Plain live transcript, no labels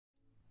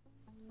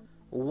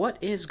What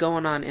is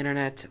going on,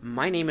 internet?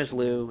 My name is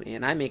Lou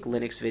and I make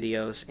Linux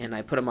videos and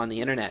I put them on the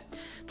internet.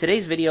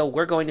 Today's video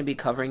we're going to be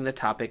covering the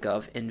topic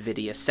of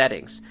Nvidia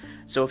settings.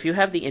 So if you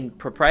have the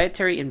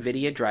proprietary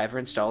Nvidia driver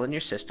installed in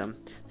your system,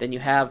 then you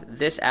have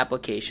this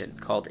application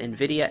called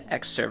Nvidia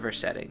X Server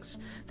Settings.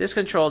 This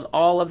controls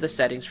all of the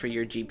settings for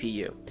your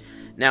GPU.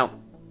 Now,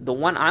 the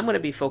one I'm going to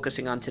be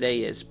focusing on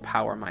today is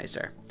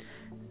PowerMiser.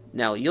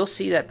 Now you'll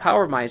see that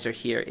PowerMiser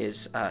here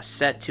is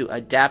set to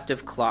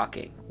adaptive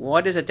clocking.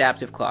 What is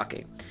adaptive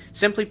clocking?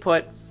 Simply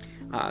put,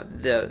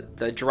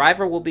 the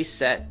driver will be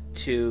set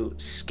to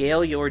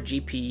scale your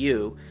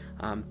GPU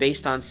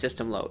based on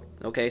system load.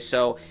 Okay,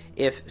 so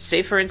if,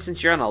 say for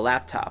instance, you're on a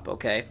laptop,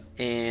 okay,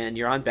 and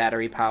you're on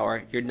battery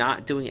power, you're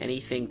not doing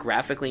anything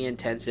graphically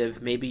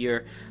intensive, maybe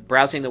you're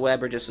browsing the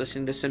web or just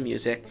listening to some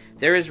music,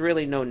 there is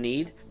really no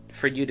need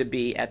for you to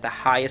be at the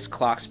highest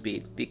clock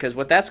speed, because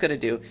what that's going to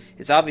do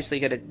is obviously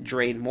going to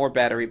drain more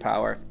battery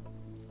power,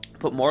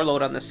 put more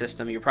load on the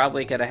system. You're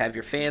probably going to have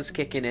your fans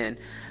kicking in.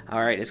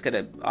 All right, it's going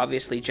to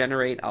obviously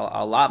generate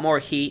a lot more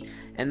heat,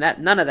 and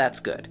that none of that's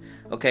good.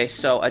 Okay,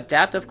 so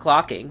adaptive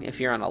clocking, if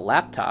you're on a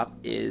laptop,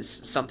 is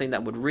something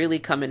that would really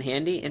come in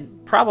handy,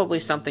 and probably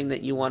something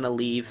that you want to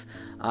leave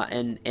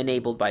and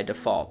enabled by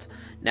default.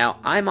 Now,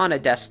 I'm on a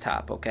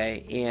desktop,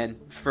 okay, and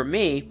for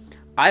me,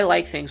 I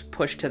like things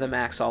pushed to the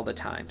max all the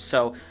time.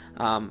 So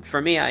for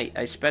me,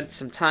 I spent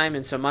some time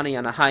and some money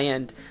on a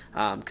high-end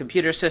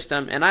computer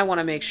system, and I want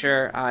to make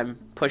sure I'm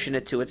pushing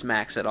it to its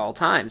max at all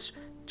times.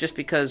 Just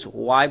because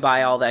why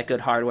buy all that good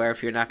hardware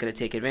if you're not going to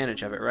take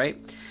advantage of it, right?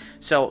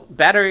 So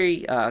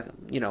battery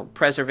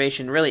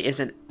preservation really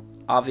isn't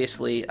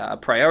obviously a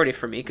priority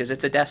for me because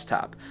it's a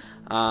desktop.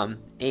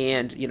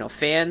 And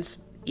fans,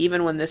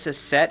 even when this is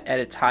set at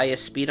its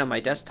highest speed on my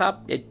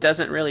desktop, it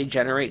doesn't really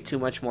generate too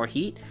much more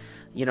heat.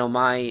 You know,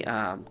 my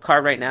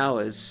card right now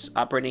is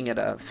operating at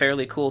a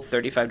fairly cool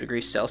 35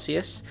 degrees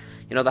Celsius.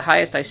 You know, the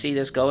highest I see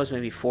this go is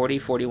maybe 40,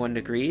 41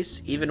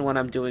 degrees. Even when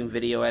I'm doing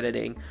video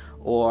editing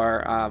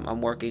or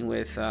I'm working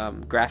with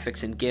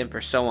graphics in GIMP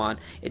or so on,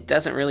 it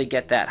doesn't really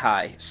get that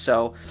high.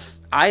 So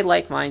I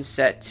like mine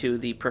set to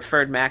the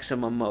preferred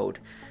maximum mode.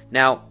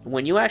 Now,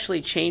 when you actually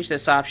change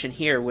this option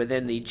here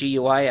within the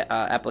GUI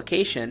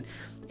application,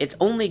 it's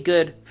only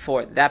good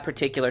for that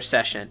particular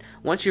session.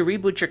 Once you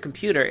reboot your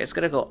computer, it's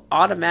going to go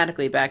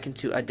automatically back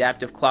into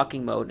adaptive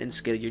clocking mode and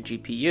scale your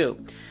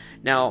GPU.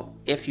 Now,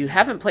 if you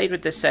haven't played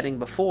with this setting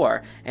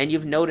before, and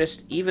you've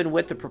noticed even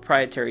with the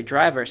proprietary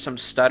driver some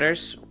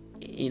stutters,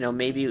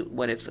 maybe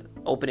when it's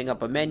opening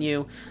up a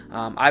menu,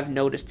 I've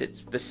noticed it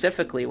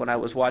specifically when I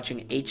was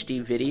watching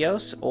HD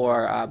videos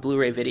or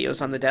Blu-ray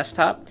videos on the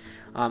desktop,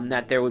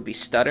 that there would be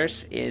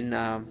stutters in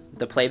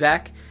the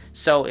playback.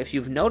 So if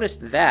you've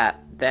noticed that,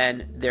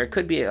 then there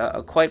could be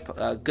a quite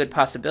good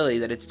possibility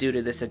that it's due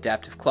to this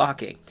adaptive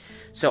clocking.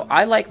 So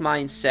I like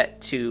mine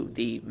set to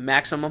the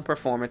maximum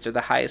performance or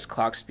the highest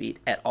clock speed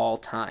at all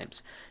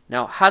times.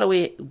 Now, how do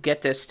we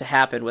get this to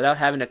happen without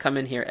having to come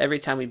in here every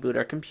time we boot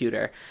our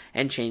computer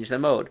and change the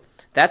mode?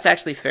 That's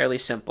actually fairly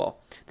simple.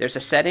 There's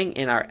a setting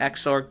in our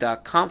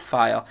xorg.conf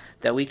file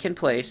that we can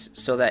place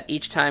so that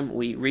each time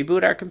we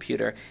reboot our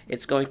computer,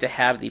 it's going to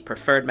have the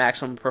preferred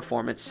maximum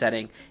performance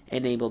setting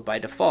enabled by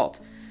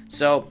default.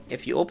 So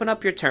if you open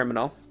up your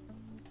terminal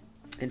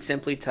and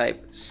simply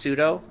type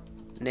sudo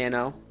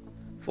nano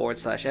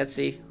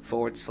 /etc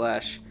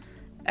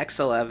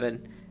x11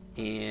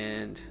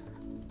 and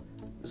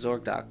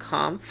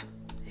xorg.conf,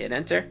 hit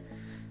enter,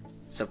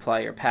 supply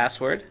your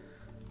password.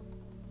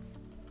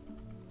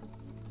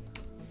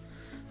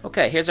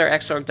 Okay, here's our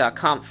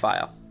xorg.conf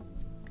file.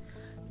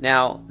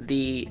 Now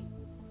the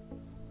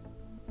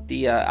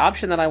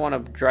option that I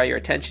want to draw your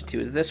attention to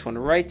is this one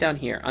right down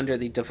here under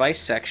the device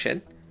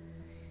section.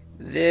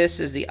 This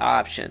is the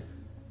option.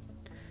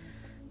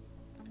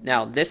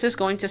 Now this is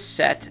going to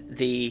set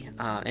the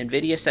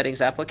Nvidia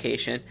settings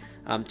application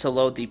to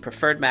load the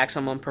preferred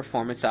maximum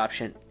performance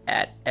option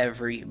at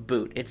every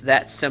boot. It's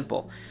that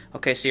simple.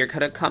 Okay, so you're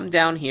going to come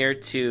down here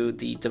to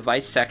the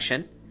device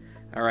section.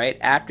 All right,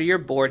 after your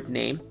board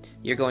name,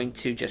 you're going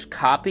to just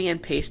copy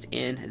and paste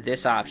in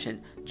this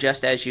option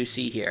just as you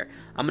see here.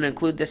 I'm going to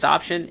include this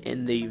option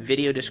in the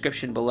video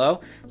description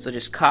below, so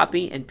just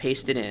copy and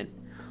paste it in.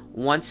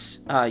 Once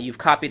you've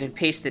copied and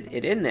pasted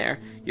it in there,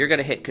 you're going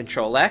to hit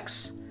Control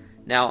X.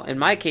 Now, in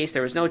my case,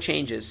 there was no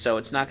changes, so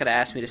it's not going to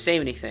ask me to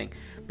save anything.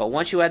 But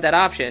once you add that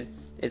option,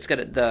 it's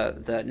gonna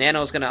the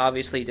Nano is going to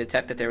obviously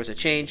detect that there was a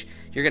change.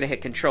 You're going to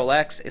hit Control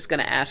X. It's going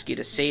to ask you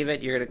to save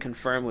it. You're going to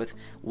confirm with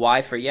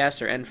Y for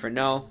yes or N for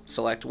no.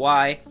 Select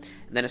Y.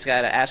 And then it's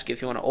got to ask you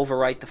if you want to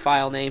overwrite the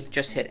file name.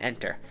 Just hit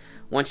Enter.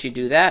 Once you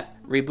do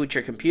that, reboot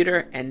your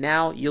computer, and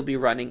now you'll be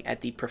running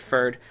at the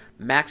preferred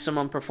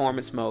maximum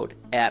performance mode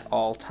at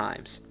all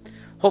times.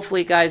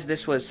 Hopefully, guys,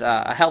 this was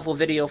a helpful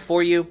video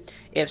for you.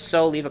 If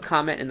so, leave a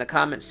comment in the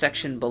comment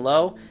section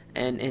below.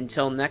 And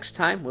until next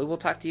time, we will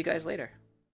talk to you guys later.